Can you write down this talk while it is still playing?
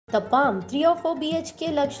The Palm 3 or 4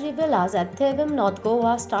 BHK luxury villas at Thevim, North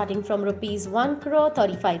Goa, starting from rupees 1 crore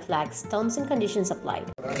 35 lakhs. Terms and conditions apply.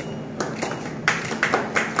 This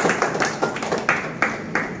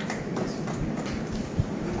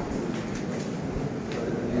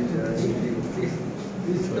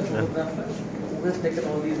is the photographer who has taken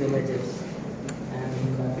all these images, and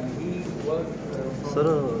he worked from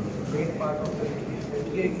the main part of the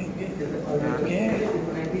 1903,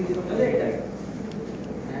 and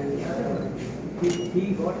he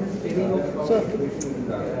got his training of photography,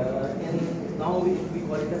 and now we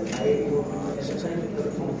call it as IIO,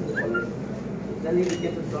 then he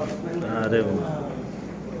became a draftsman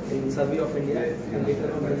in Survey of India, and later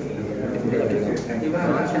on he was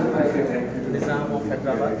mentioned by Nizam of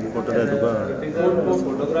Hyderabad. These are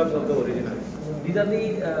photographs of the original. These are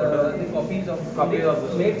the copies of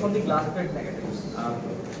made from the glass plate negatives.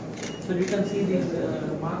 So you can see these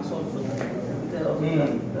marks also.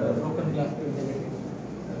 Broken glass plate negatives.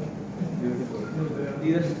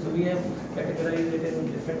 So we have categorized it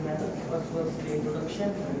in different manners. First was the introduction,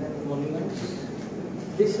 and then monuments.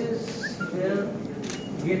 This is where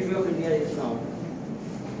Gateway of India is now.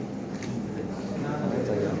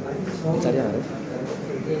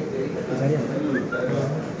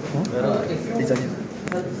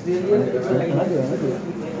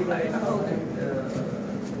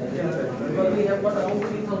 Because we have got around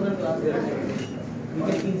 3,000 classes. We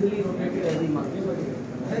can easily rotate it every month.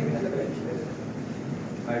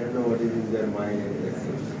 I don't know what is in their mind.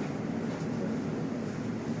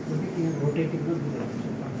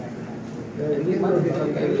 Every month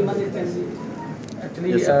it can be.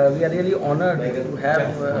 Actually, we are really honored to have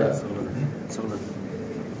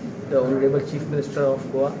the Honorable Chief Minister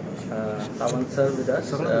of Goa, Sawant sir, with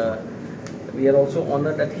us. We are also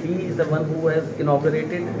honored that he is the one who has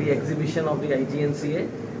inaugurated the exhibition of the IGNCA,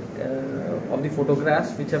 of the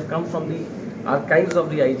photographs which have come from the archives of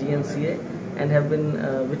the IGNCA and have been,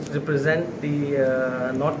 which represent the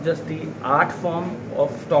not just the art form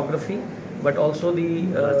of photography, but also the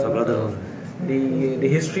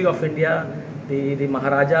history of India, the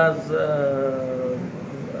Maharajas.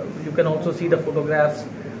 You can also see the photographs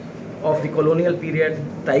of the colonial period.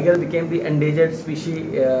 Tiger became the endangered species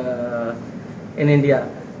in India.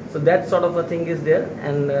 So that sort of a thing is there,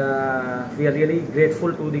 and we are really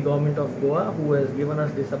grateful to the government of Goa who has given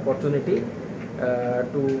us this opportunity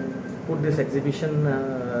to put this exhibition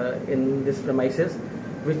in this premises,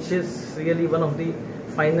 which is really one of the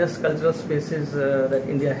finest cultural spaces that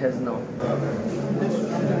India has now.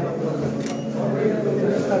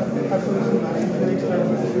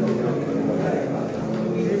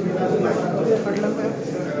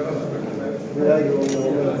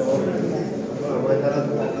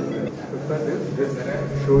 This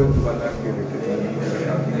shows one activity.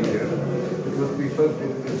 It was people in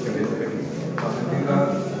this village. These are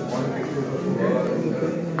one picture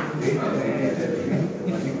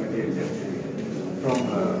from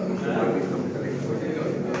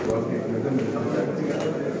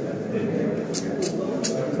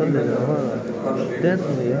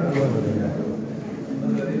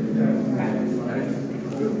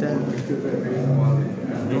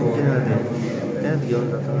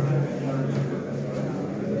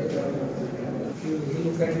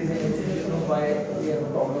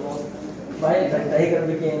Why the tiger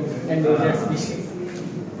became endangered species.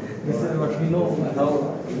 This is what we know, how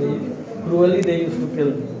cruelly they used to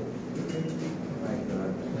kill.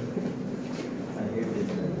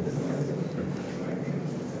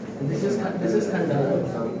 This is Khandala.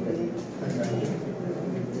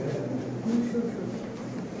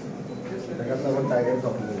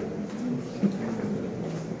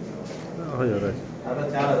 Oh, you're right.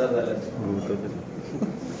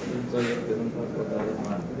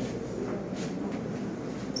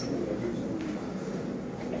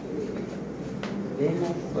 Name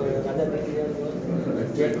of Raja Brigadier was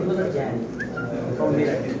Jan from the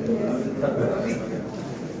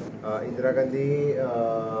Indira Gandhi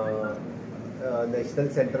National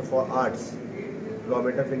Center for Arts,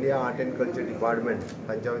 Government of India Art and Culture Department,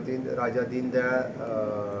 हांच्या वतीन राजा दीनदयाळ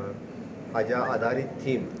हाच्या आधारित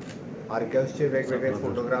theme आर्काइव्सचे वेगवेगळे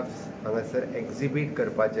photographs हांगासर exhibit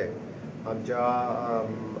करपाचे आमच्या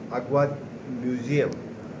Aguada museum.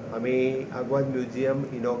 आमी Aguada museum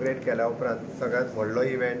inaugurate केल्या उपरांत सगळ्यांत व्हडलो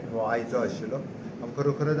इव्हेंट हो आयचो आशिल्लो.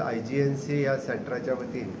 खरोखरच IGNC ह्या सेंटराच्या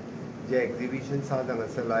वतीन जे एक्झिबिशन्स आहात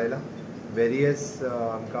हांगासर लायला. वेरियस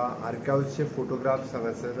आमकां आर्काइव्सचे फोटोग्राफ्स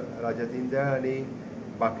हांगासर राजा दीनदयाळ आनी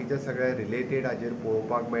बाकीचे सगळे रिलेटेड हाजेर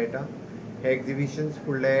पळोवपाक मेळटा. हे एक्झिबिशन्स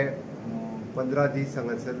फुडले 15 दीस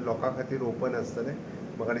हांगासर लोकां खातीर ओपन आसतले.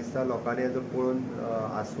 म्हाका दिसता लोकांनी हाजो पळोवन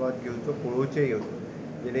आस्वाद घेवचो, पळोवचें येवन.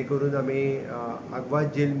 जेणे करून आमी आग्वाद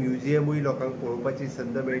जेल म्युझियमूय लोकांक पळोवपाची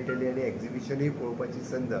संद मेळटली आनी एक्झिबिशनूय पळोवपाची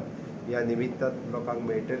संद ह्या निमित्तान लोकांक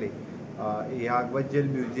मेळटली. ह्या आग्वाद जेल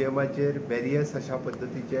म्युझियमाचेर वेरियस अशा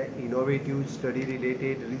पद्दतीचे innovative study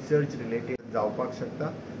related research related जावपाक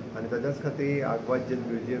शकता आनी ताच्याच खातीर आग्वाद जेल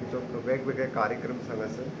म्युझियमचो वेगवेगळे कार्यक्रम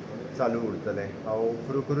हांगासर चालू उरतले. हांव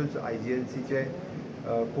खरोखरूच IGNCचे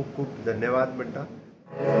खूब खूब धन्यवाद म्हणटा.